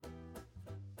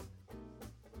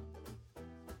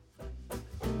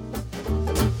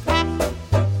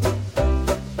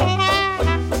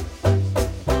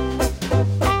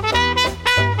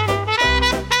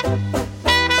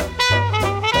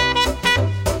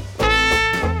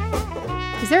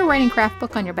there a writing craft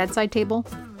book on your bedside table?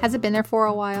 Has it been there for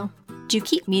a while? Do you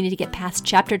keep meaning to get past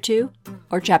chapter 2,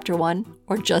 or chapter 1,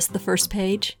 or just the first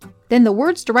page? Then the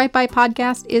Words to Write By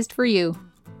podcast is for you.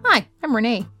 Hi, I'm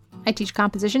Renee. I teach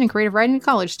composition and creative writing to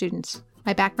college students.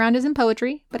 My background is in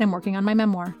poetry, but I'm working on my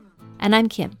memoir. And I'm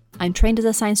Kim. I'm trained as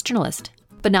a science journalist,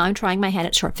 but now I'm trying my hand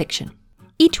at short fiction.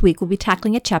 Each week we'll be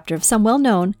tackling a chapter of some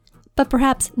well-known, but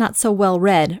perhaps not so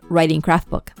well-read, writing craft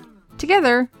book.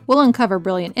 Together, we'll uncover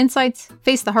brilliant insights,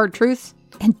 face the hard truths,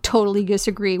 and totally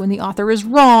disagree when the author is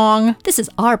wrong. This is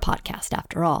our podcast,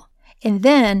 after all. And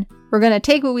then, we're going to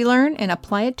take what we learn and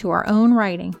apply it to our own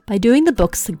writing. By doing the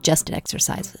book's suggested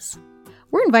exercises.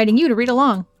 We're inviting you to read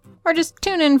along, or just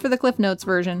tune in for the Cliff Notes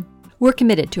version. We're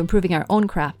committed to improving our own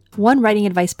craft, one writing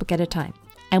advice book at a time,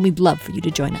 and we'd love for you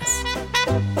to join us.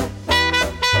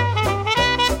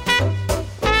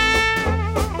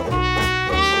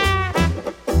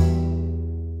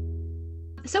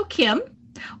 So, Kim,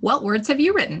 what words have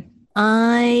you written?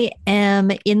 I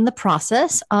am in the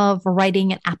process of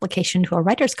writing an application to a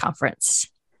writer's conference.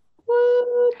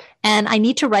 What? And I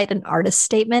need to write an artist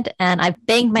statement, and I've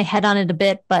banged my head on it a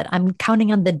bit, but I'm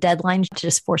counting on the deadline to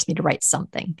just force me to write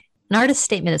something. An artist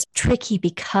statement is tricky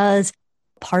because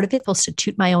part of it feels to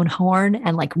toot my own horn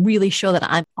and like really show that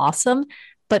I'm awesome.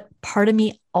 But part of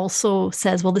me also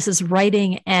says, well, this is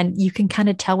writing, and you can kind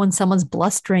of tell when someone's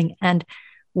blustering. And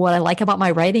what I like about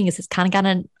my writing is it's kind of got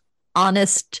an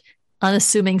honest,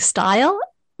 unassuming style,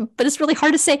 but it's really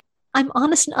hard to say I'm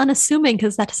honest and unassuming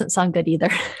because that doesn't sound good either.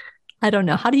 I don't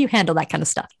know. How do you handle that kind of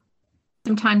stuff?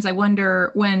 Sometimes I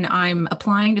wonder when I'm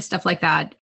applying to stuff like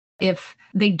that, if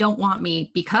they don't want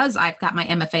me because I've got my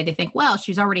MFA, they think, well,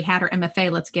 she's already had her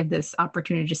MFA. Let's give this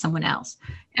opportunity to someone else.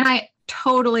 And I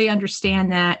totally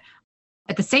understand that.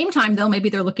 At the same time, though, maybe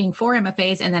they're looking for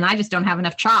MFAs and then I just don't have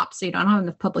enough chops. So I don't have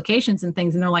enough publications and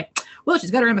things. And they're like, well,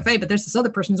 she's got her MFA, but there's this other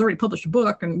person who's already published a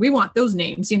book and we want those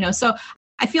names, So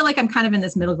I feel like I'm kind of in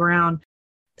this middle ground.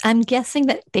 I'm guessing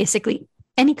that basically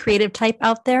any creative type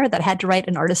out there that had to write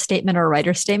an artist statement or a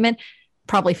writer statement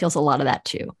probably feels a lot of that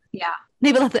too. Yeah.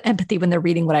 Maybe they'll have the empathy when they're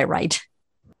reading what I write.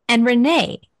 And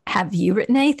Renee, have you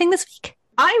written anything this week?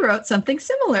 I wrote something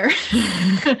similar.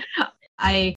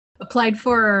 I applied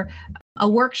for a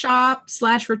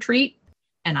workshop/retreat.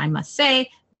 And I must say,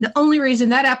 the only reason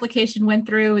that application went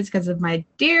through is because of my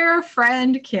dear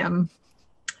friend, Kim,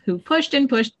 who pushed and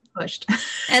pushed and pushed.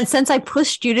 And since I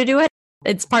pushed you to do it,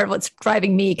 it's part of what's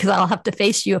driving me because I'll have to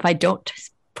face you if I don't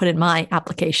put in my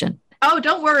application. Oh,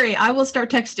 don't worry. I will start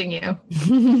texting you.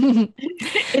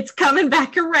 It's coming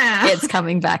back around. It's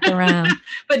coming back around.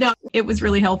 But no, it was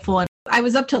really helpful. And I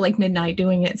was up till like midnight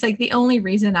doing it. It's like the only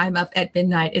reason I'm up at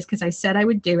midnight is because I said I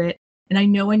would do it. And I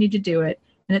know I need to do it.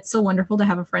 And it's so wonderful to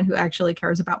have a friend who actually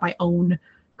cares about my own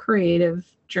creative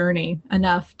journey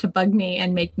enough to bug me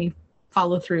and make me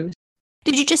follow through.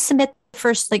 Did you just submit the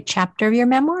first chapter of your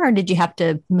memoir, or did you have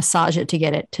to massage it to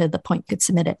get it to the point you could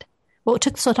submit it? Well, it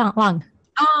took so long.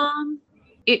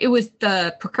 It was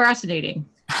the procrastinating.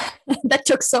 That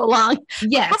took so long.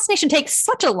 Yes. Procrastination takes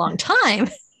such a long time.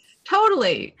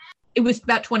 Totally. It was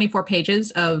about 24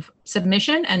 pages of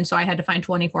submission. And so I had to find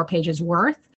 24 pages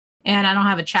worth. And I don't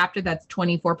have a chapter that's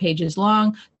 24 pages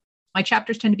long. My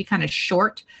chapters tend to be kind of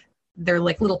short. They're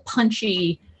like little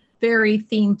punchy, very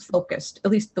theme focused, at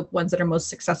least the ones that are most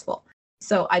successful.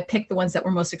 So I picked the ones that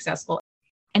were most successful.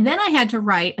 And then I had to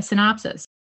write a synopsis.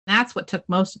 That's what took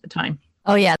most of the time.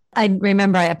 Oh, yeah. I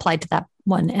remember I applied to that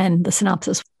one and the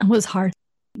synopsis was hard.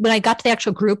 When I got to the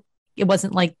actual group, it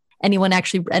wasn't like anyone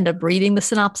actually ended up reading the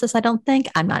synopsis, I don't think.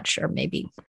 I'm not sure, maybe.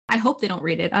 I hope they don't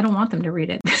read it. I don't want them to read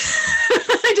it.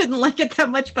 I didn't like it that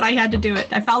much, but I had to do it.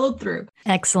 I followed through.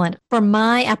 Excellent. For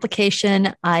my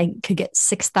application, I could get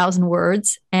 6,000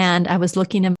 words and I was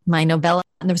looking at my novella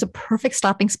and there was a perfect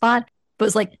stopping spot. But it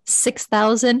was like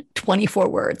 6,024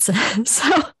 words.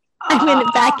 So I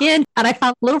went back in and I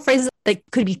found little phrases that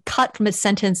could be cut from a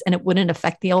sentence and it wouldn't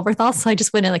affect the overthought. So I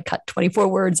just went in and cut 24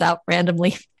 words out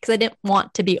randomly because I didn't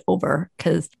want to be over.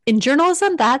 Because in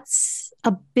journalism, that's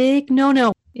a big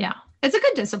no-no. Yeah. It's a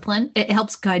good discipline. It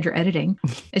helps guide your editing.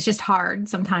 It's just hard.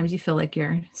 Sometimes you feel like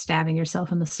you're stabbing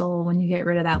yourself in the soul when you get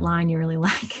rid of that line you really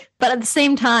like. But at the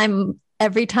same time,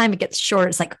 every time it gets short,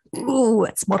 it's like, ooh,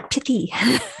 it's more pithy.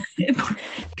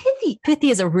 Pithy.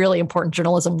 Pithy is a really important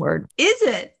journalism word. Is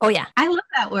it? Oh, yeah. I love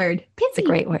that word. Pithy. It's a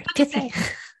great word. Pithy.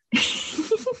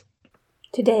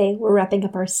 Today, we're wrapping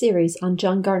up our series on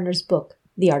John Gardner's book,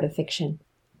 The Art of Fiction,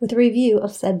 with a review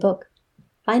of said book.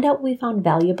 Find out what we found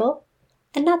valuable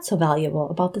and not so valuable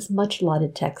about this much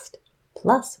lauded text.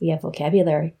 Plus, we have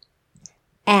vocabulary.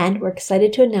 And we're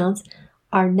excited to announce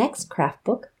our next craft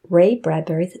book, Ray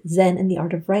Bradbury's Zen and the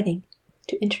Art of Writing.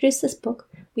 To introduce this book,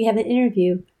 we have an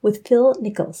interview with Phil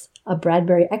Nichols, a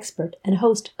Bradbury expert and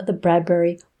host of the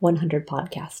Bradbury 100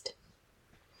 podcast.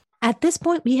 At this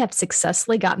point, we have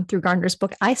successfully gotten through Gardner's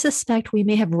book. I suspect we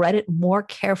may have read it more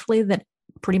carefully than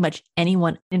pretty much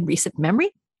anyone in recent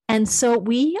memory. And so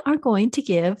we are going to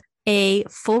give a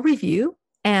full review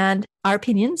and our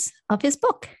opinions of his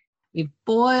book. We've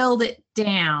boiled it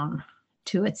down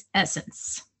to its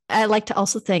essence. I like to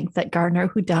also think that Gardner,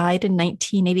 who died in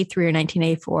 1983 or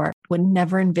 1984, would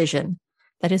never envision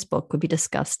that his book would be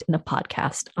discussed in a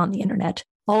podcast on the internet.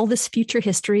 All this future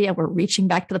history, and we're reaching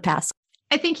back to the past.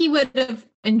 I think he would have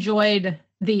enjoyed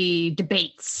the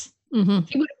debates. Mm-hmm.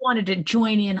 He would have wanted to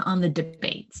join in on the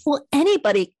debates. Well,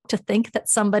 anybody to think that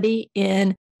somebody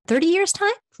in 30 years'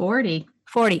 time? 40.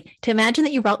 To imagine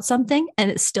that you wrote something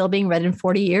and it's still being read in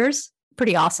 40 years,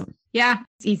 pretty awesome. Yeah,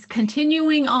 he's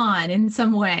continuing on in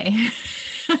some way.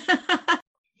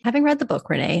 Having read the book,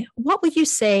 Renee, what would you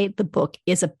say the book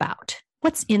is about?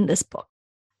 What's in this book?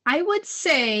 I would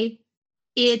say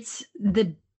it's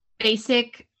the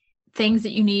basic things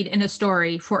that you need in a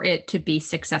story for it to be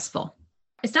successful.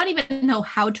 It's not even know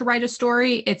how to write a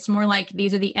story. It's more like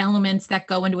these are the elements that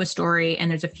go into a story,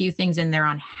 and there's a few things in there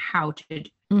on how to,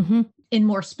 in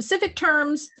more specific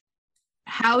terms,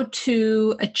 how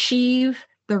to achieve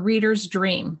the reader's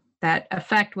dream that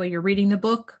affect while you're reading the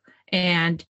book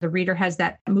and the reader has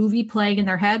that movie playing in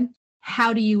their head.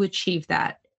 How do you achieve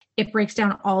that? It breaks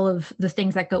down all of the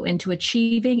things that go into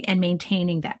achieving and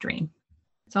maintaining that dream.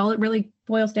 That's all it really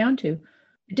boils down to.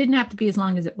 It didn't have to be as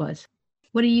long as it was.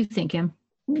 What do you think, Em?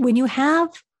 When you have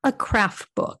a craft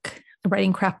book, a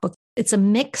writing craft book, it's a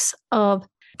mix of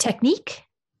technique.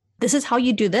 This is how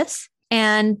you do this,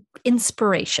 and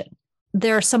inspiration.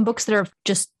 There are some books that are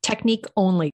just technique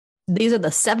only. These are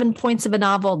the 7 points of a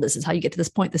novel. This is how you get to this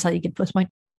point. This is how you get to this point.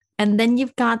 And then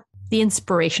you've got the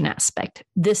inspiration aspect.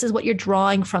 This is what you're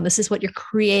drawing from. This is what you're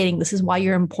creating. This is why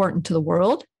you're important to the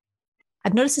world.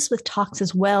 I've noticed this with talks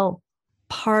as well.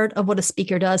 Part of what a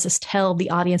speaker does is tell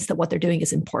the audience that what they're doing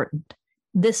is important.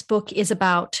 This book is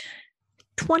about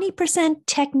 20%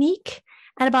 technique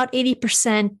and about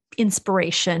 80%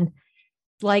 inspiration.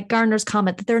 Like Gardner's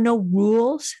comment that there are no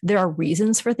rules. There are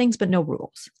reasons for things, but no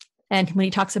rules. And when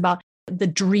he talks about the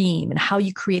dream and how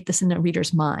you create this in a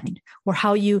reader's mind, or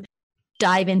how you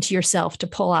dive into yourself to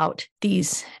pull out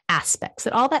these aspects,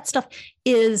 that all that stuff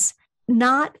is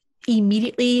not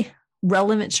immediately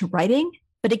relevant to writing,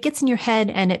 but it gets in your head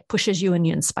and it pushes you and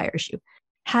it inspires you.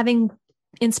 Having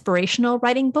inspirational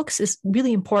writing books is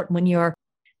really important when you're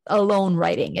alone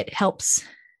writing. It helps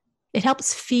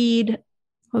feed,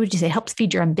 what would you say, helps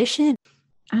feed your ambition?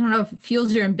 I don't know if it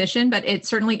fuels your ambition, but it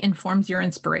certainly informs your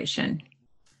inspiration.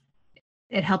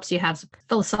 It helps you have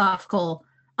philosophical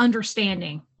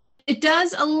understanding. It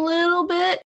does a little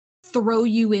bit throw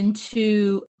you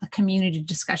into a community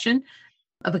discussion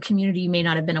of a community you may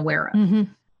not have been aware of. Mm-hmm.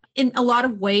 In a lot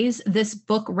of ways, this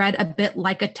book read a bit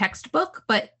like a textbook,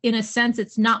 but in a sense,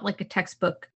 it's not like a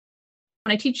textbook.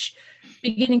 When I teach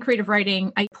beginning creative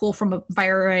writing, I pull from a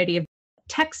variety of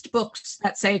textbooks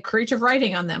that say creative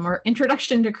writing on them or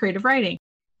introduction to creative writing.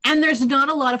 And there's not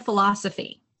a lot of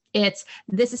philosophy. It's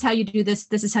this is how you do this.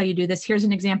 This is how you do this. Here's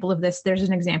an example of this. There's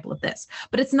an example of this.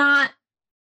 But it's not,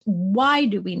 why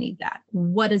do we need that?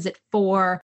 What is it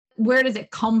for? Where does it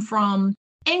come from?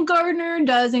 And Gardner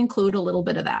does include a little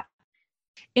bit of that.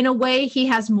 In a way, he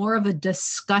has more of a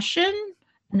discussion,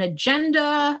 an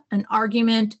agenda, an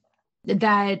argument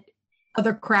that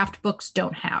other craft books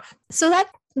don't have. So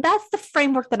that's the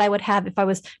framework that I would have if I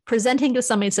was presenting to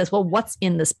somebody who says, well, what's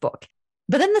in this book?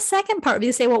 But then the second part would be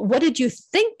to say, well, what did you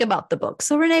think about the book?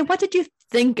 So Renee, what did you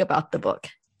think about the book?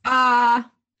 I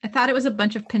thought it was a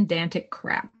bunch of pedantic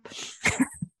crap.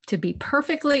 To be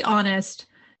perfectly honest,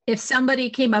 if somebody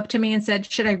came up to me and said,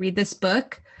 should I read this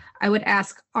book? I would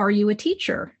ask, are you a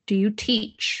teacher? Do you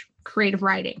teach creative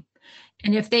writing?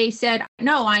 And if they said,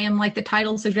 no, I am, like the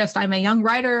title suggests, I'm a young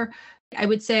writer, I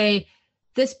would say,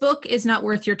 this book is not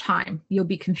worth your time. You'll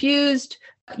be confused.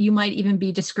 You might even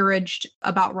be discouraged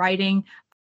about writing.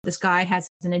 This guy has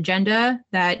an agenda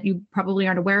that you probably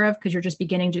aren't aware of because you're just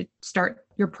beginning to start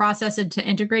your process into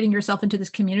integrating yourself into this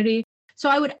community. So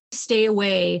I would stay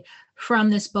away from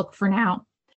this book for now.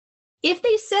 If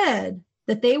they said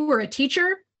that they were a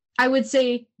teacher, I would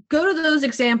say, go to those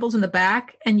examples in the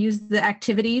back and use the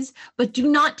activities, but do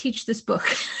not teach this book.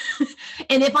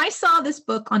 And if I saw this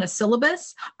book on a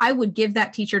syllabus, I would give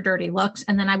that teacher dirty looks,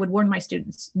 and then I would warn my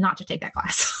students not to take that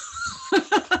class.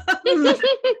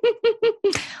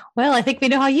 Well, I think we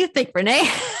know how you think, Renee.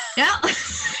 Yeah.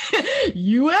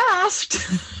 You asked.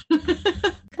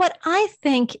 What I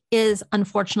think is,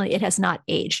 unfortunately, it has not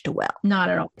aged well. Not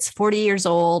at all. It's 40 years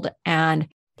old, and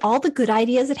all the good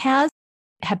ideas it has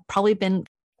have probably been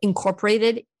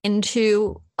incorporated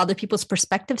into other people's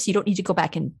perspectives. You don't need to go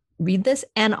back and read this.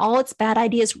 And all its bad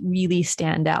ideas really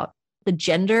stand out. The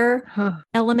gender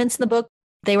elements in the book,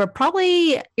 they were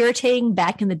probably irritating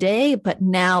back in the day, but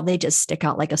now they just stick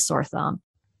out like a sore thumb.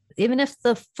 Even if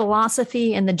the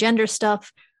philosophy and the gender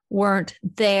stuff weren't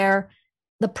there,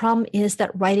 the problem is that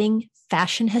writing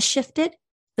fashion has shifted.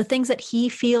 The things that he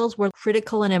feels were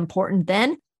critical and important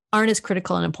then aren't as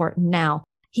critical and important now.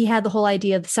 He had the whole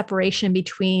idea of the separation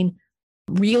between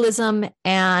realism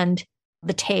and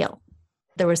the tale.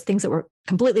 There was things that were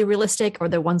completely realistic or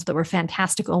the ones that were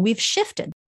fantastical. And we've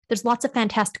shifted. There's lots of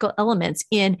fantastical elements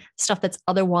in stuff that's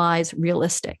otherwise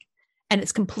realistic. And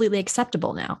it's completely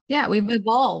acceptable now. Yeah, we've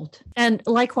evolved. And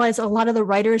likewise, a lot of the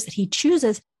writers that he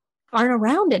chooses aren't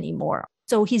around anymore.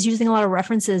 So he's using a lot of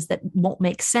references that won't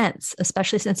make sense,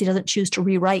 especially since he doesn't choose to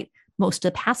rewrite most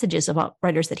of the passages about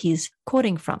writers that he's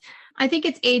quoting from. I think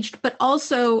it's aged, but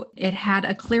also it had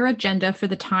a clear agenda for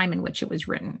the time in which it was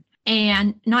written.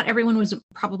 And not everyone was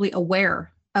probably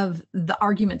aware of the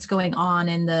arguments going on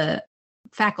in the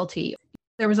faculty.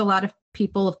 There was a lot of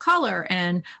people of color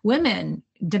and women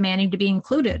demanding to be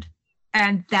included.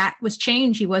 And that was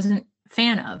change he wasn't a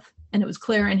fan of. And it was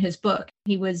clear in his book.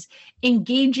 He was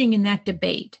engaging in that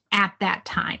debate at that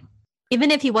time.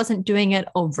 Even if he wasn't doing it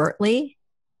overtly,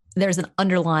 there's an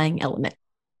underlying element.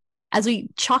 As we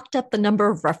chalked up the number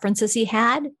of references he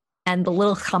had and the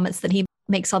little comments that he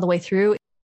makes all the way through,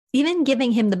 even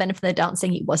giving him the benefit of the doubt and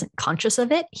saying he wasn't conscious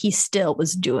of it, he still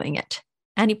was doing it.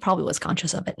 And he probably was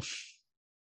conscious of it.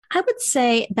 I would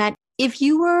say that if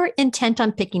you were intent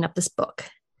on picking up this book,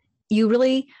 you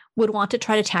really would want to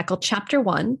try to tackle chapter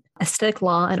 1, aesthetic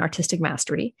law and artistic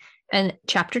mastery, and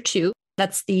chapter 2,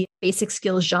 that's the basic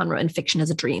skills genre and fiction as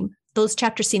a dream. Those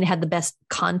chapters seem to have the best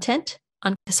content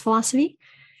on his philosophy.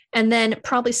 And then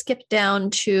probably skip down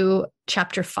to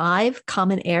chapter 5,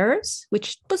 common errors,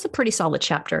 which was a pretty solid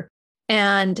chapter.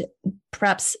 And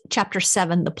perhaps chapter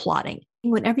 7, the plotting.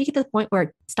 Whenever you get to the point where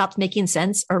it stops making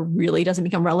sense or really doesn't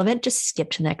become relevant, just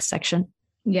skip to the next section.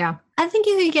 Yeah. I think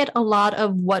you can get a lot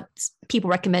of what people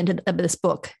recommended of this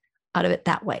book out of it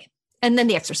that way. And then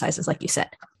the exercises, like you said.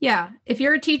 Yeah. If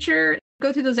you're a teacher,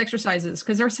 go through those exercises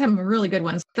because there's some really good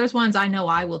ones. There's ones I know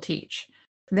I will teach.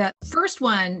 The first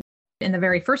one in the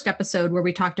very first episode where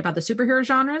we talked about the superhero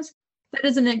genres, that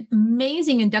is an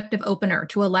amazing inductive opener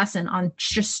to a lesson on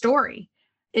just story.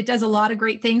 It does a lot of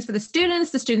great things for the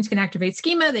students. The students can activate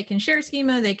schema, they can share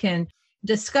schema, they can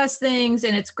discuss things,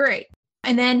 and it's great.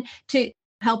 And then to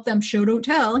help them show, don't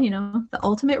tell, the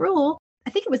ultimate rule. I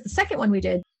think it was the second one we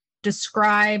did,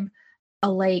 describe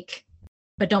a lake,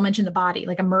 but don't mention the body,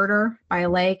 like a murder by a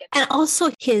lake. And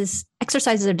also his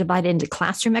exercises are divided into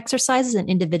classroom exercises and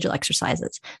individual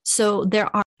exercises. So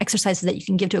there are exercises that you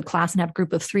can give to a class and have a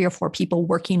group of 3 or 4 people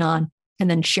working on and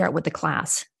then share it with the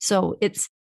class. So it's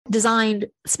designed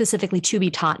specifically to be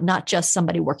taught, not just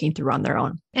somebody working through on their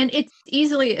own. And it's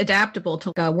easily adaptable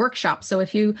to a workshop. So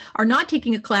if you are not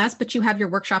taking a class, but you have your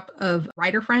workshop of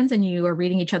writer friends and you are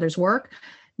reading each other's work,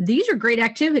 these are great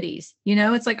activities.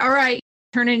 It's like, all right,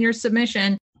 turn in your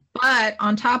submission. But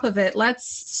on top of it, let's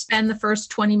spend the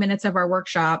first 20 minutes of our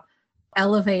workshop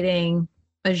elevating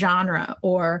a genre,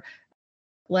 or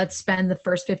let's spend the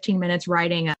first 15 minutes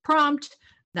writing a prompt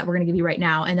that we're going to give you right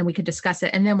now. And then we could discuss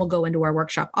it. And then we'll go into our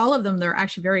workshop. All of them, they're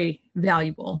actually very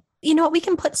valuable. You know what? We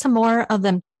can put some more of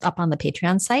them up on the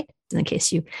Patreon site in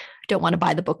case you don't want to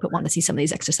buy the book, but want to see some of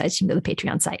these exercises. You can go to the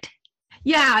Patreon site.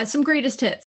 Yeah, some greatest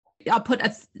hits. I'll put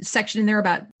a section in there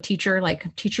about teacher,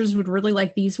 like teachers would really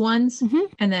like these ones.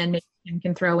 Mm-hmm. And then maybe you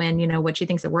can throw in, what she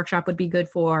thinks the workshop would be good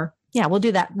for. Yeah, we'll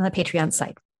do that on the Patreon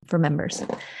site for members.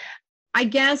 I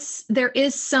guess there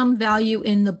is some value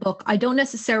in the book. I don't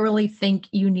necessarily think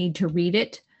you need to read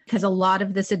it because a lot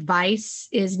of this advice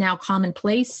is now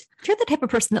commonplace. If you're the type of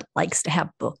person that likes to have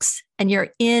books and you're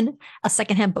in a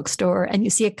secondhand bookstore and you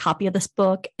see a copy of this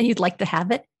book and you'd like to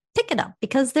have it, pick it up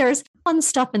because there's fun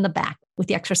stuff in the back with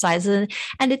the exercises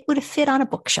and it would fit on a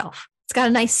bookshelf. It's got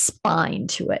a nice spine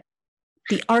to it.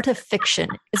 The Art of Fiction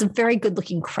is a very good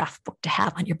looking craft book to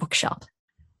have on your bookshelf.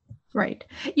 Right.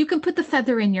 You can put the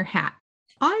feather in your hat.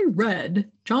 I read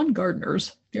John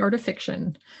Gardner's The Art of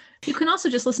Fiction. You can also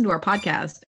just listen to our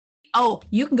podcast. Oh,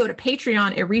 you can go to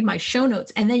Patreon and read my show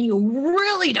notes, and then you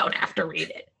really don't have to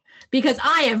read it because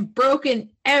I have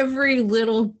broken every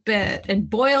little bit and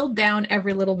boiled down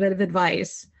every little bit of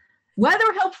advice,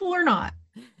 whether helpful or not.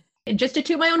 And just to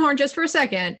toot my own horn just for a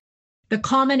second, the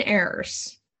common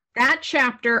errors. That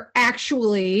chapter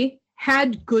actually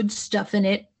had good stuff in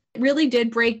it It really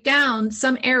did break down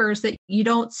some errors that you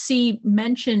don't see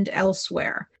mentioned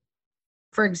elsewhere.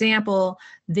 For example,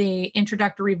 the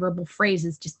introductory verbal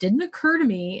phrases just didn't occur to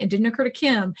me and didn't occur to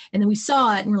Kim. And then we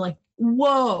saw it and we're like,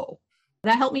 whoa,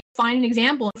 that helped me find an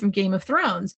example from Game of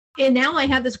Thrones. And now I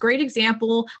have this great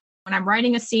example when I'm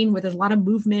writing a scene where there's a lot of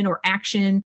movement or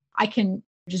action. I can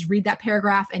just read that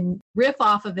paragraph and riff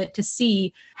off of it to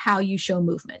see how you show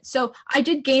movement. So I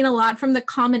did gain a lot from the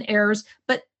common errors,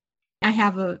 but I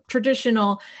have a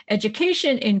traditional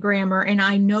education in grammar and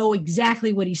I know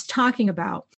exactly what he's talking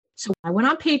about. So I went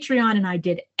on Patreon and I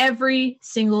did every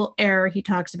single error he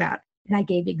talks about. And I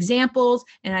gave examples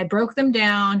and I broke them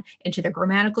down into the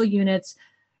grammatical units.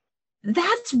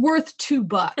 That's worth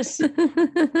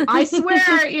 $2. I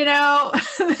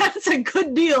swear, that's a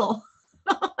good deal.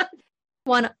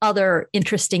 One other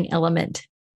interesting element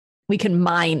we can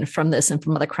mine from this and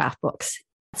from other craft books.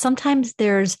 Sometimes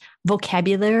there's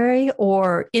vocabulary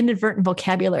or inadvertent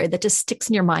vocabulary that just sticks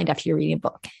in your mind after you're reading a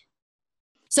book.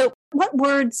 So what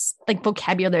words, like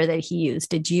vocabulary that he used,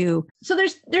 did you? So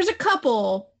there's a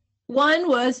couple. One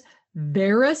was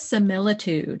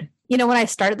verisimilitude. When I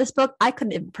started this book, I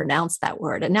couldn't even pronounce that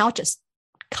word. And now it just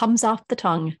comes off the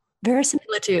tongue.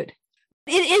 Verisimilitude.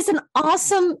 It is an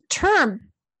awesome term.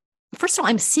 First of all,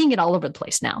 I'm seeing it all over the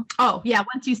place now. Oh, yeah,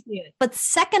 once you see it. But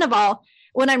second of all,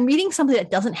 when I'm reading something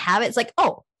that doesn't have it, it's like,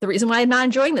 oh, the reason why I'm not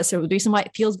enjoying this or the reason why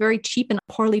it feels very cheap and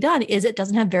poorly done is it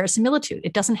doesn't have verisimilitude.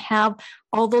 It doesn't have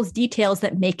all those details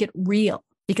that make it real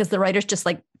because the writers just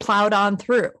like plowed on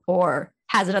through or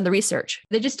hasn't done the research.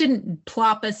 They just didn't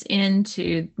plop us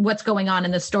into what's going on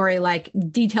in the story, like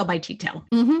detail by detail.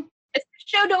 Mm-hmm. It's a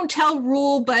show don't tell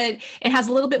rule, but it has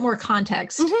a little bit more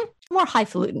context. Mm-hmm. More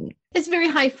highfalutin. It's very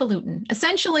highfalutin.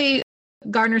 Essentially,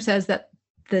 Gardner says that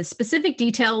the specific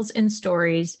details in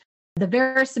stories, the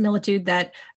verisimilitude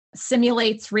that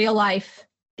simulates real life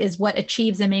is what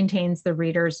achieves and maintains the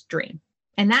reader's dream.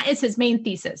 And that is his main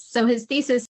thesis. So his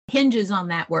thesis hinges on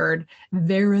that word,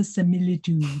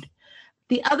 verisimilitude.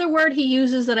 The other word he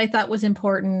uses that I thought was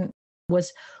important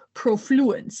was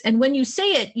profluence. And when you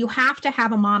say it, you have to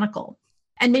have a monocle.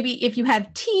 And maybe if you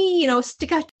have tea,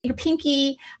 stick out your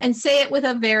pinky and say it with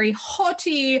a very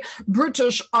haughty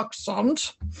British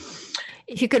accent.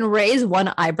 If you can raise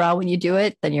one eyebrow when you do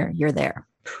it, then you're there.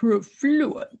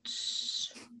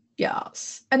 Profluence.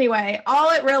 Yes. Anyway, all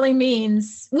it really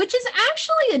means, which is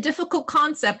actually a difficult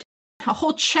concept, a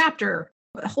whole chapter,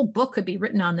 a whole book could be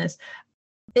written on this.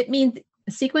 It means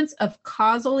a sequence of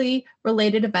causally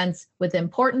related events with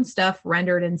important stuff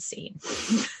rendered and seen.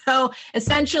 So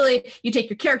essentially, you take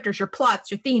your characters, your plots,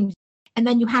 your themes, and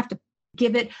then you have to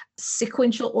give it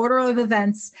sequential order of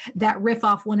events that riff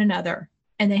off one another,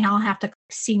 and they all have to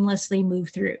seamlessly move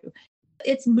through.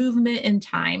 It's movement in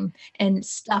time, and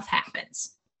stuff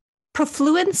happens.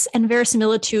 Profluence and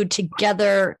verisimilitude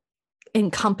together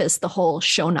encompass the whole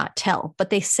show not tell, but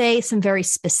they say some very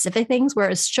specific things,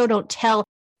 whereas show don't tell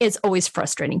is always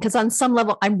frustrating because on some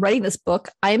level, I'm writing this book.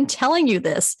 I am telling you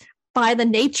this by the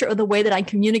nature of the way that I'm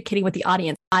communicating with the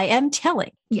audience. I am telling.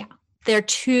 Yeah. They're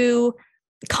two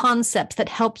concepts that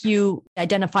help you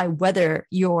identify whether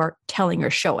you're telling or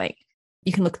showing.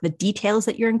 You can look at the details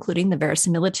that you're including, the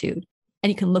verisimilitude, and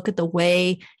you can look at the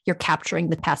way you're capturing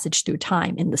the passage through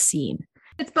time in the scene.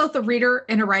 It's both a reader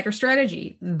and a writer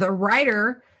strategy. The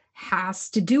writer has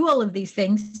to do all of these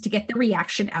things to get the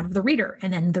reaction out of the reader.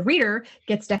 And then the reader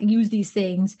gets to use these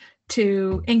things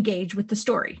to engage with the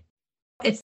story.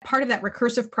 It's part of that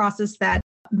recursive process that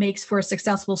makes for a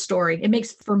successful story. It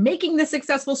makes for making the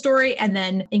successful story and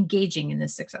then engaging in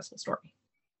this successful story.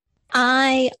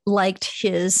 I liked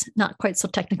his not quite so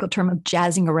technical term of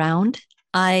jazzing around.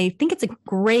 I think it's a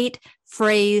great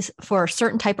phrase for a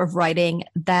certain type of writing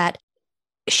that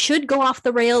should go off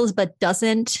the rails, but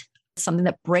doesn't. Something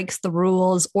that breaks the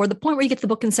rules, or the point where you get to the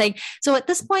book and say, so at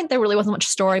this point, there really wasn't much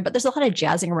story, but there's a lot of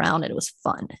jazzing around and it was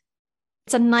fun.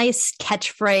 It's a nice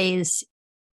catchphrase.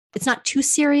 It's not too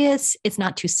serious. It's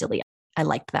not too silly. I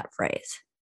liked that phrase.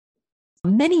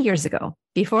 Many years ago,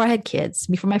 before I had kids,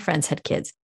 before my friends had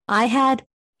kids, I had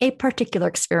a particular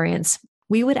experience.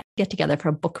 We would get together for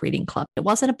a book reading club. It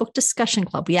wasn't a book discussion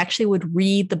club. We actually would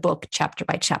read the book chapter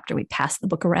by chapter. We passed the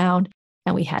book around.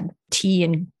 And we had tea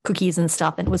and cookies and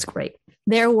stuff, and it was great.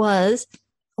 There was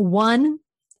one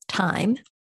time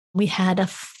we had a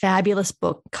fabulous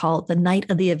book called The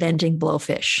Night of the Avenging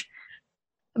Blowfish.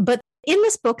 But in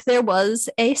this book, there was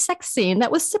a sex scene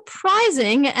that was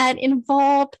surprising and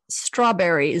involved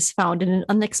strawberries found in an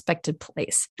unexpected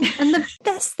place. And the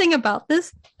best thing about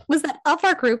this was that of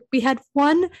our group, we had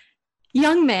one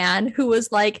young man who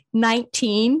was like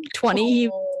 19,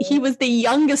 20. He was the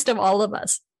youngest of all of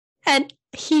us. And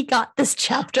he got this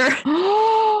chapter.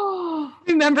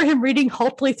 Remember him reading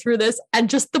hopefully through this and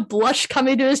just the blush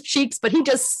coming to his cheeks, but he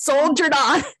just soldiered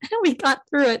on and we got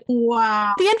through it.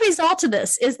 Wow. The end result of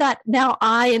this is that now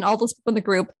I and all those people in the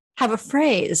group have a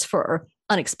phrase for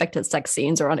unexpected sex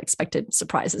scenes or unexpected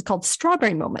surprises called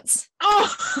strawberry moments.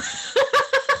 Oh,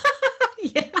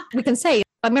 yeah. We can say,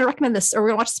 I'm going to recommend this, or we're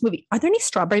going to watch this movie. Are there any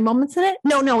strawberry moments in it?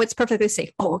 No, it's perfectly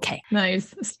safe. Oh, okay.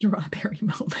 Nice. Strawberry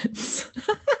moments.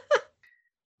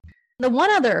 The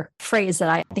one other phrase that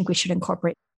I think we should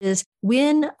incorporate is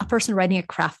when a person writing a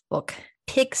craft book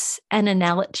picks an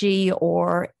analogy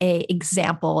or a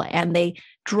example and they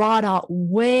draw it out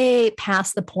way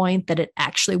past the point that it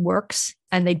actually works,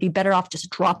 and they'd be better off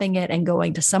just dropping it and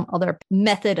going to some other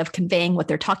method of conveying what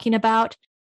they're talking about.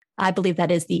 I believe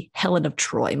that is the Helen of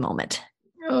Troy moment.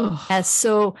 Oh. As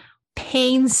so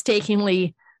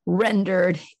painstakingly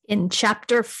rendered in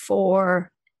chapter 4,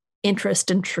 Interest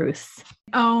and Truth.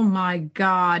 Oh my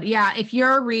God. Yeah. If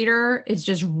your reader is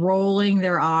just rolling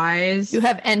their eyes, You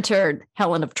have entered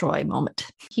Helen of Troy moment.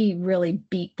 he really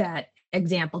beat that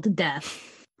example to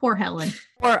death. Poor Helen.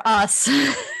 For us.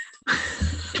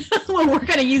 Well, we're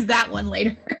going to use that one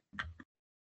later.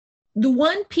 The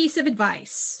one piece of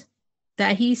advice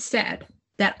that he said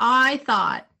that I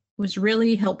thought was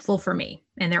really helpful for me,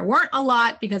 and there weren't a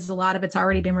lot because a lot of it's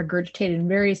already been regurgitated in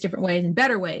various different ways and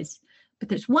better ways. But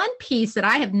there's one piece that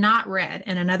I have not read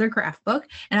in another craft book,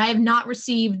 and I have not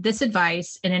received this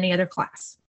advice in any other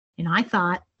class. And I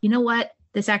thought, you know what?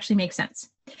 This actually makes sense.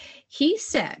 He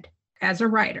said, as a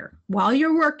writer, while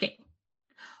you're working,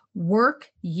 work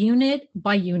unit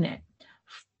by unit.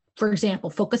 For example,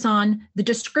 focus on the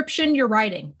description you're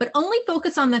writing, but only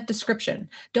focus on that description.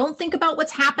 Don't think about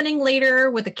what's happening later,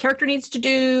 what the character needs to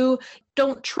do.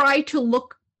 Don't try to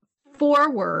look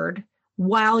forward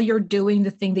while you're doing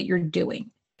the thing that you're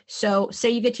doing. So say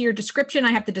you get to your description,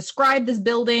 I have to describe this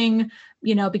building,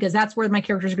 because that's where my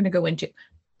character is going to go into.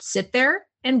 Sit there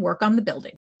and work on the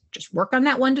building. Just work on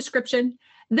that one description,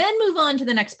 then move on to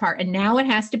the next part. And now it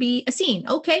has to be a scene.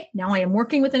 Okay, now I am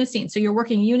working within a scene. So you're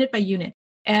working unit by unit.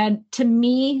 And to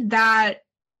me, that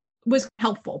was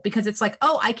helpful because it's like,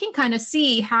 oh, I can kind of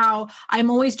see how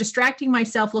I'm always distracting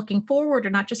myself looking forward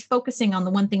or not just focusing on the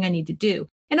one thing I need to do.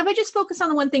 And if I just focus on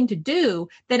the one thing to do,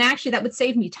 then actually that would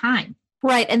save me time.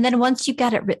 Right. And then once you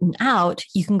got it written out,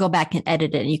 you can go back and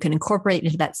edit it and you can incorporate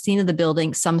into that scene of the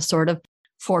building some sort of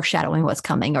foreshadowing what's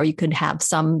coming, or you could have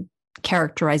some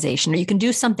characterization, or you can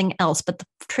do something else. But the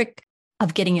trick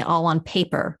of getting it all on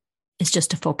paper is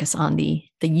just to focus on the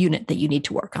unit that you need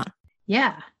to work on.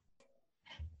 Yeah.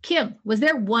 Kim, was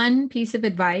there one piece of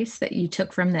advice that you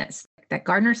took from this that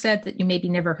Gardner said that you maybe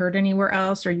never heard anywhere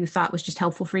else or you thought was just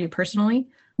helpful for you personally?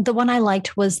 The one I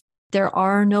liked was there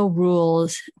are no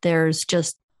rules. There's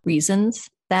just reasons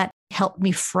that helped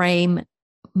me frame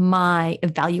my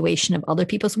evaluation of other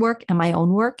people's work and my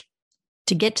own work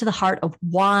to get to the heart of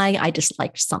why I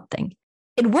disliked something.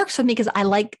 It works for me because I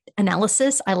like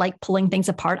analysis. I like pulling things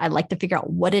apart. I like to figure out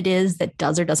what it is that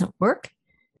does or doesn't work.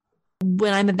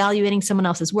 When I'm evaluating someone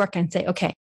else's work, I can say,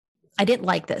 okay, I didn't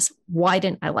like this. Why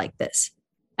didn't I like this?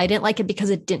 I didn't like it because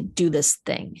it didn't do this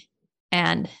thing.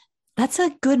 And that's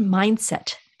a good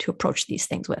mindset to approach these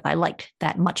things with. I liked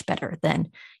that much better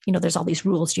than, there's all these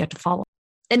rules you have to follow.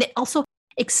 And it also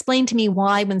explained to me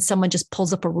why when someone just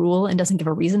pulls up a rule and doesn't give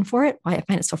a reason for it, why I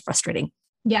find it so frustrating.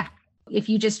 Yeah. If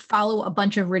you just follow a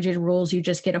bunch of rigid rules, you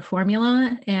just get a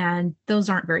formula, and those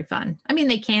aren't very fun. I mean,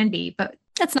 they can be, but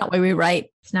that's not why we write.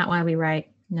 It's not why we write.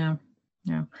 No.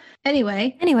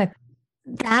 Anyway,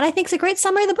 that I think is a great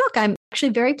summary of the book. I'm actually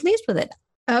very pleased with it.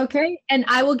 Okay. And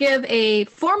I will give a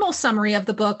formal summary of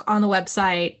the book on the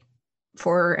website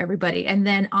for everybody. And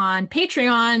then on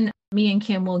Patreon, me and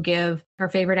Kim will give our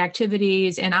favorite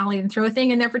activities, and I'll even throw a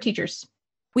thing in there for teachers.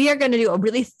 We are going to do a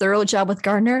really thorough job with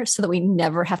Gardner so that we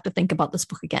never have to think about this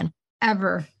book again.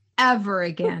 Ever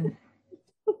again.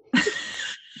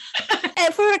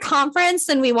 If we're at a conference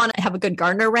and we want to have a good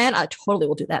Gardner rant, I totally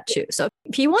will do that too. So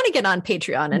if you want to get on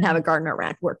Patreon and have a Gardner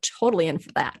rant, we're totally in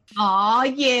for that. Oh,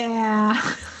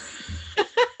 yeah.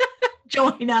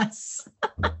 Join us.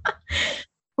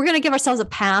 We're going to give ourselves a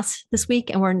pass this week,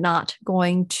 and we're not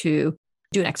going to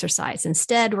do an exercise.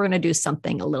 Instead, we're going to do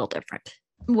something a little different.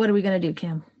 What are we going to do,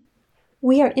 Kim?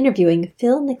 We are interviewing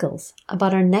Phil Nichols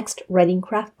about our next writing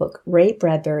craft book, Ray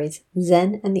Bradbury's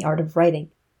Zen and the Art of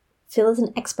Writing. Phil is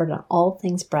an expert on all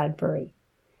things Bradbury.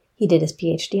 He did his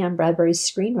PhD on Bradbury's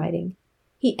screenwriting.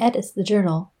 He edits the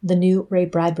journal, The New Ray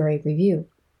Bradbury Review.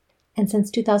 And since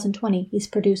 2020, he's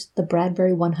produced the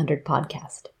Bradbury 100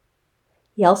 podcast.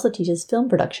 He also teaches film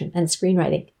production and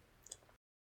screenwriting.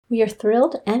 We are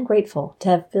thrilled and grateful to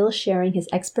have Phil sharing his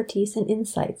expertise and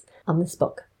insights on this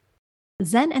book.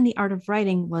 Zen and the Art of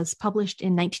Writing was published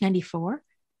in 1994,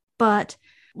 but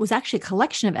was actually a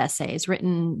collection of essays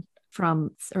written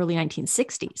from early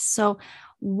 1960s. So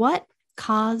what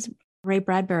caused Ray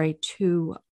Bradbury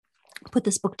to put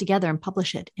this book together and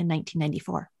publish it in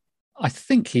 1994? I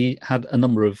think he had a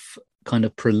number of kind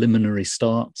of preliminary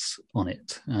starts on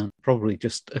it and probably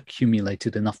just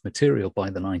accumulated enough material by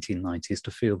the 1990s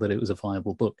to feel that it was a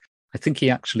viable book. I think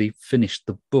he actually finished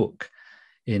the book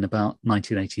in about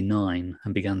 1989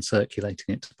 and began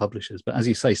circulating it to publishers. But as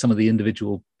you say, some of the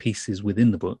individual pieces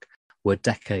within the book were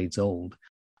decades old.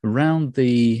 Around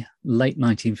the late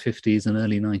 1950s and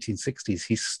early 1960s,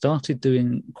 he started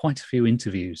doing quite a few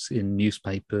interviews in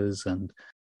newspapers and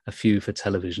a few for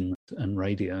television and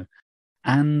radio.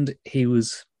 And he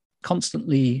was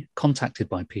constantly contacted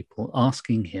by people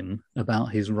asking him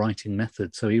about his writing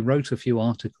method. So he wrote a few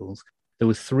articles. There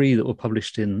were 3 that were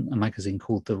published in a magazine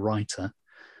called The Writer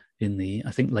in the, I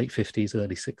think, late 50s,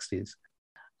 early 60s.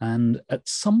 And at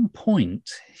some point,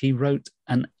 he wrote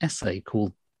an essay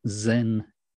called Zen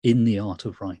in the Art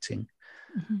of Writing,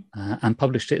 and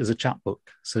published it as a chapbook.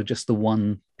 So just the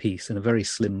one piece in a very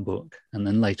slim book. And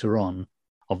then later on,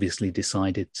 obviously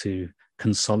decided to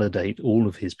consolidate all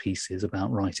of his pieces about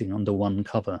writing under one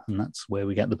cover. And that's where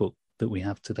we get the book that we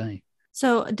have today.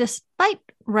 So despite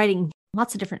writing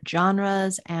lots of different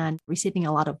genres and receiving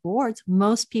a lot of awards,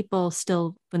 most people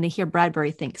still, when they hear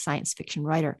Bradbury, think science fiction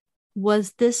writer.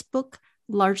 Was this book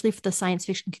largely for the science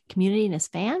fiction community and his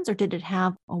fans, or did it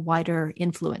have a wider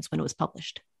influence when it was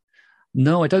published?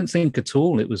 No, I don't think at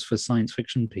all it was for science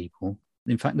fiction people.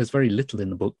 In fact, there's very little in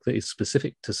the book that is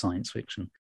specific to science fiction.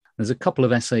 There's a couple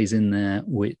of essays in there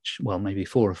which, well, maybe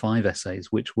 4 or 5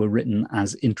 essays, which were written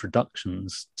as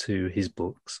introductions to his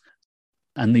books.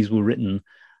 And these were written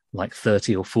like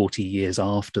 30 or 40 years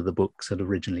after the books had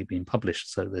originally been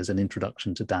published. So there's an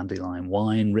introduction to Dandelion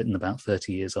Wine written about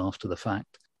 30 years after the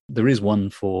fact. There is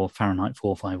one for Fahrenheit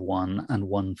 451 and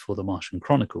one for The Martian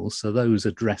Chronicles. So those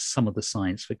address some of the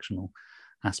science fictional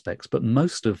aspects. But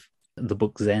most of the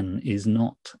book Zen is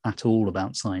not at all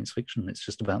about science fiction. It's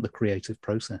just about the creative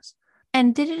process.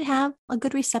 And did it have a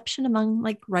good reception among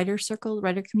like writer circle,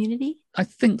 writer community? I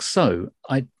think so.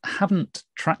 I haven't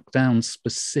tracked down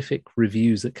specific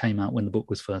reviews that came out when the book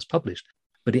was first published,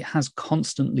 but it has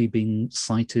constantly been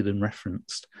cited and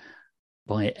referenced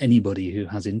by anybody who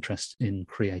has interest in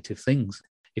creative things.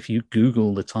 If you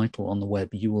Google the title on the web,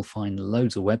 you will find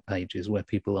loads of web pages where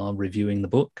people are reviewing the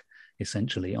book,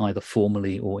 essentially, either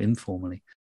formally or informally.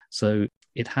 So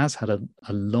it has had a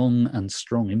long and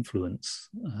strong influence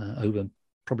over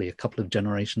probably a couple of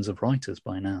generations of writers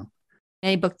by now.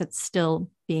 A book that's still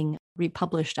being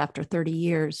republished after 30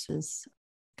 years is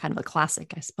kind of a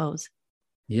classic, I suppose.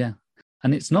 Yeah.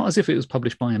 And it's not as if it was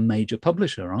published by a major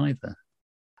publisher either.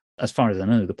 As far as I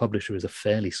know, the publisher is a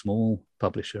fairly small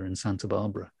publisher in Santa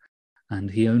Barbara, and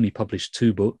he only published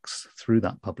 2 books through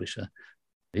that publisher.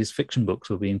 His fiction books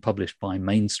were being published by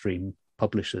mainstream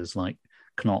publishers like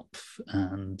Knopf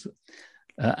and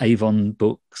Avon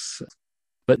Books,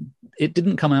 but it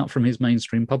didn't come out from his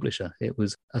mainstream publisher. It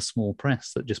was a small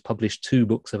press that just published 2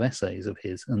 books of essays of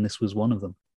his, and this was one of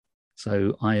them.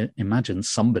 So I imagine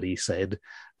somebody said,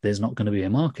 there's not going to be a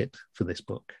market for this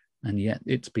book. And yet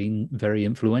it's been very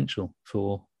influential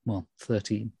for, well,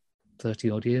 30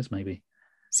 odd years maybe.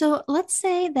 So let's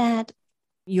say that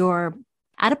you're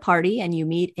at a party and you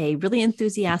meet a really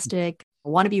enthusiastic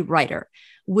wannabe writer.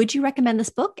 Would you recommend this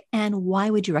book, and why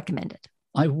would you recommend it?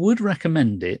 I would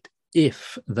recommend it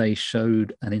if they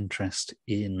showed an interest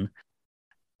in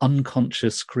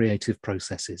unconscious creative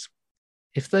processes.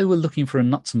 If they were looking for a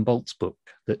nuts and bolts book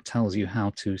that tells you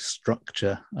how to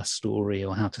structure a story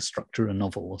or how to structure a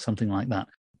novel or something like that,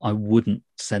 I wouldn't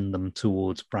send them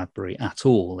towards Bradbury at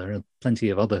all. There are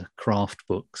plenty of other craft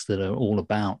books that are all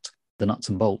about the nuts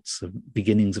and bolts of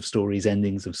beginnings of stories,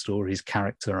 endings of stories,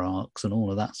 character arcs, and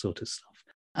all of that sort of stuff.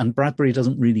 And Bradbury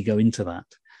doesn't really go into that.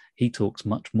 He talks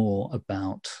much more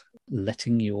about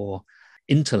letting your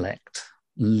intellect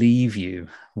leave you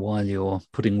while you're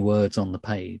putting words on the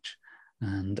page.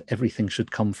 And everything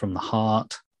should come from the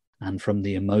heart and from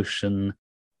the emotion,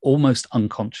 almost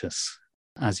unconscious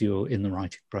as you're in the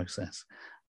writing process.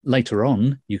 Later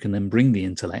on, you can then bring the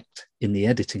intellect in the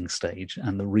editing stage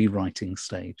and the rewriting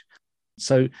stage.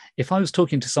 So if I was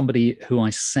talking to somebody who I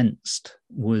sensed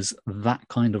was that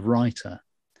kind of writer,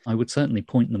 I would certainly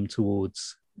point them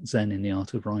towards Zen in the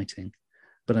Art of Writing.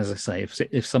 But as I say,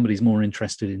 if somebody's more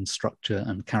interested in structure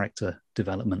and character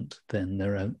development, then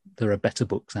there are better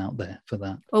books out there for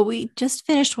that. Well, we just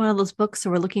finished one of those books, so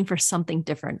we're looking for something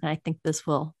different. And I think this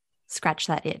will scratch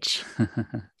that itch.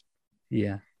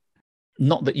 Yeah.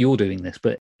 Not that you're doing this,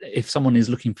 but if someone is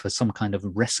looking for some kind of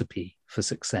recipe for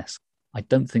success, I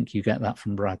don't think you get that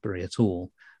from Bradbury at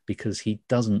all, because he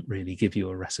doesn't really give you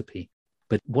a recipe.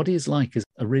 But what he is like is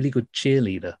a really good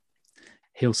cheerleader.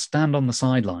 He'll stand on the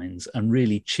sidelines and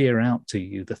really cheer out to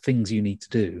you the things you need to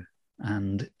do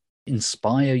and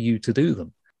inspire you to do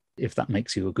them. If that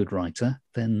makes you a good writer,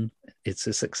 then it's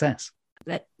a success.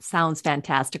 That sounds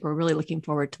fantastic. We're really looking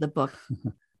forward to the book.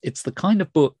 It's the kind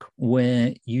of book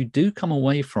where you do come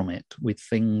away from it with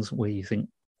things where you think,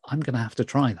 I'm going to have to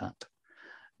try that.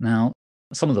 Now,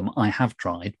 some of them I have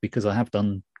tried because I have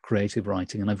done creative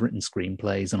writing and I've written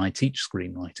screenplays and I teach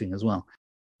screenwriting as well.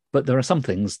 But there are some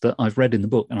things that I've read in the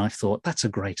book and I've thought, that's a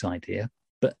great idea,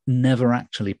 but never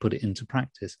actually put it into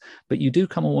practice. But you do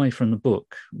come away from the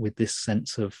book with this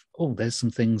sense of, oh, there's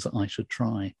some things that I should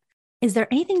try. Is there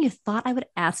anything you thought I would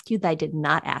ask you that I did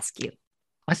not ask you?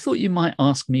 I thought you might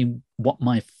ask me what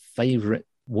my favorite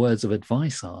words of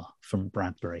advice are from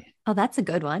Bradbury. Oh, that's a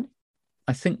good one.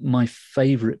 I think my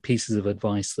favorite pieces of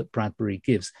advice that Bradbury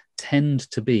gives tend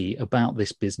to be about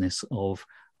this business of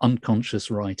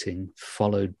unconscious writing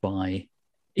followed by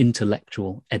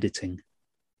intellectual editing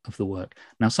of the work.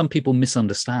 Now, some people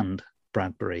misunderstand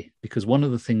Bradbury because one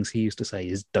of the things he used to say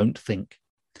is don't think.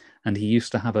 And he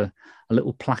used to have a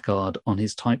little placard on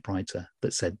his typewriter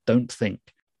that said, don't think.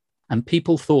 And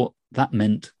people thought that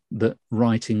meant that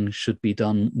writing should be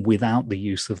done without the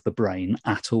use of the brain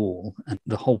at all, and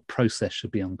the whole process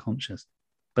should be unconscious.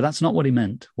 But that's not what he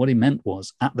meant. What he meant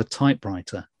was at the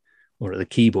typewriter, or at the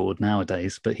keyboard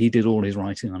nowadays, but he did all his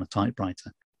writing on a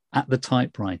typewriter. At the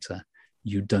typewriter,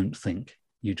 you don't think.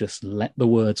 You just let the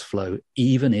words flow,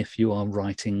 even if you are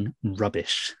writing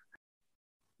rubbish.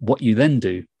 What you then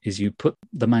do is you put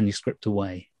the manuscript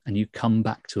away and you come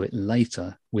back to it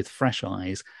later with fresh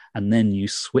eyes, and then you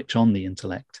switch on the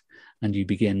intellect and you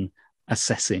begin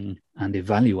assessing and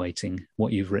evaluating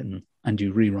what you've written and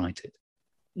you rewrite it.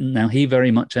 Now, he very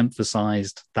much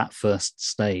emphasized that first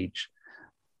stage,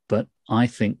 but I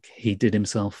think he did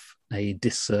himself a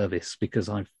disservice because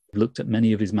I've looked at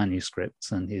many of his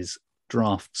manuscripts and his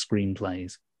draft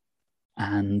screenplays,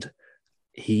 and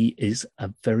he is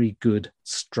a very good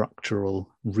structural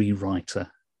rewriter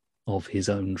of his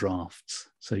own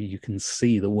drafts. So you can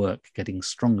see the work getting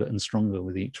stronger and stronger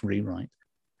with each rewrite.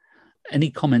 Any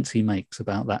comments he makes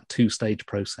about that two-stage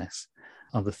process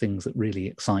are the things that really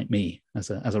excite me as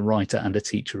a writer and a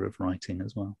teacher of writing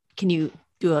as well. Can you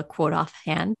do a quote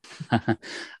offhand?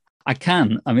 I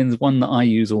can. I mean, there's one that I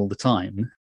use all the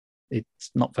time.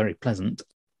 It's not very pleasant.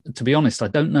 To be honest, I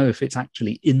don't know if it's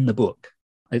actually in the book.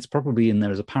 It's probably in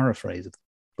there as a paraphrase.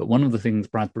 But one of the things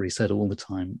Bradbury said all the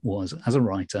time was, as a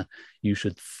writer, you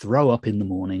should throw up in the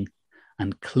morning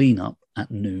and clean up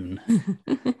at noon.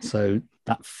 So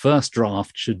that first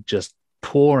draft should just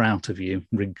pour out of you,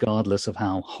 regardless of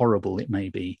how horrible it may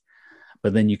be.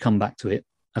 But then you come back to it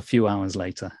a few hours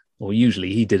later, or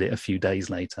usually he did it a few days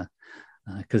later,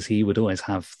 because he would always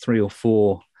have 3 or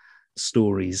 4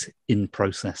 stories in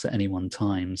process at any one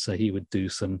time. So he would do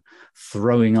some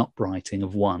throwing up writing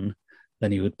of one,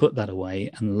 then he would put that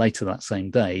away, and later that same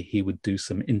day he would do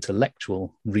some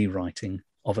intellectual rewriting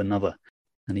of another,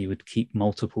 and he would keep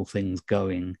multiple things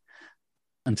going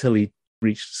until he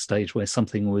reached a stage where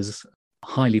something was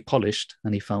highly polished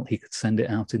and he felt he could send it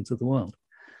out into the world.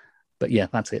 But yeah,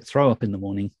 that's it. Throw up in the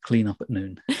morning, clean up at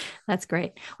noon. That's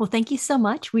great. Well, thank you so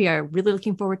much. We are really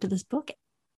looking forward to this book.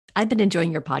 I've been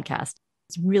enjoying your podcast.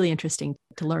 It's really interesting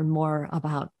to learn more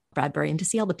about Bradbury and to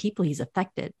see all the people he's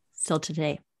affected still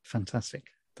today. Fantastic.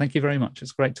 Thank you very much.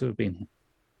 It's great to have been here.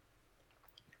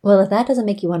 Well, if that doesn't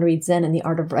make you want to read Zen and the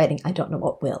Art of Writing, I don't know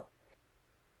what will.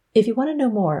 If you want to know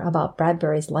more about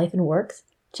Bradbury's life and works,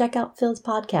 check out Phil's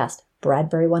podcast,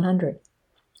 Bradbury 100.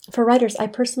 For writers, I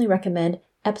personally recommend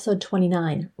episode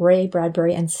 29, Ray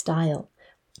Bradbury and Style.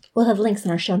 We'll have links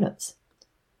in our show notes.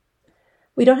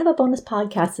 We don't have a bonus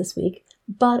podcast this week,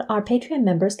 but our Patreon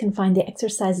members can find the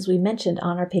exercises we mentioned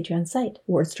on our Patreon site,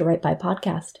 Words to Write by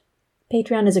Podcast.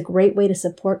 Patreon is a great way to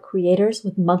support creators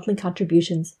with monthly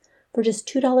contributions. For just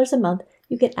 $2 a month,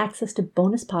 you get access to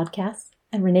bonus podcasts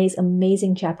and Renee's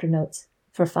amazing chapter notes.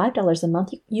 For $5 a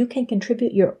month, you can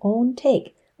contribute your own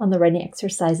take on the writing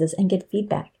exercises and get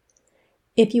feedback.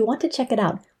 If you want to check it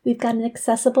out, we've got an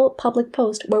accessible public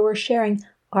post where we're sharing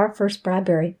our first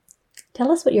Bradbury.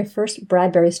 Tell us what your first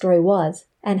Bradbury story was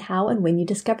and how and when you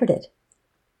discovered it.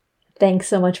 Thanks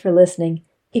so much for listening.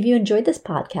 If you enjoyed this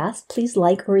podcast, please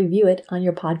like or review it on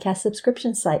your podcast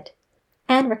subscription site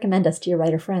and recommend us to your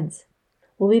writer friends.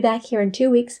 We'll be back here in 2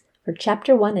 weeks for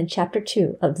Chapter 1 and Chapter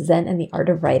 2 of Zen and the Art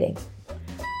of Writing.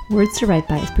 Words to Write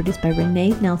By is produced by Renee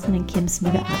Nelson and Kim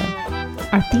Smiga Adam.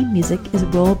 Our theme music is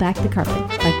Roll Back the Carpet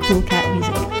by Cool Cat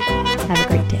Music. Have a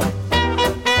great day.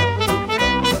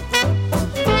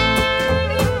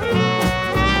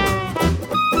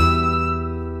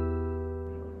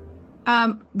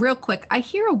 Real quick, I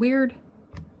hear a weird.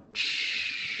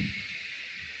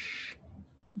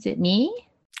 Is it me?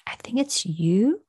 I think it's you.